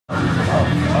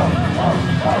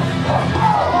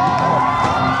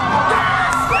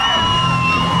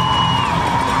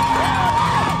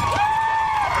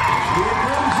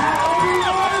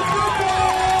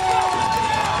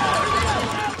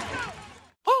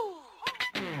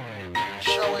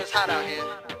Show is hot out here.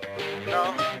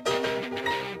 No,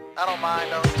 I don't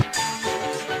mind though.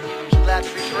 Just glad to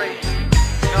be free.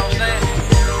 You know what I'm saying?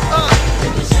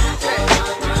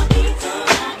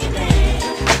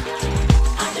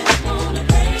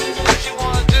 What you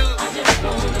wanna do?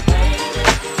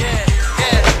 Yeah,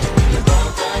 yeah.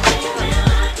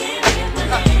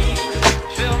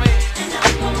 Feel me?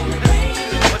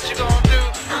 What you gonna do?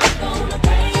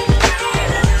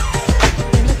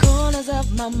 In the corners of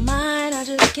my mind, I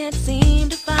just can't seem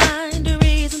to find a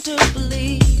reason to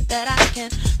believe that I can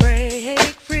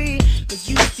break free. 'Cause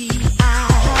you see, I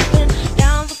have been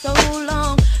down for so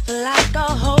long, feel like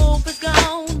all hope is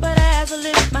gone. But as I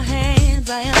lift my hands,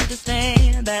 I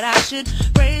understand that I should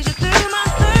praise you through my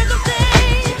circumstances.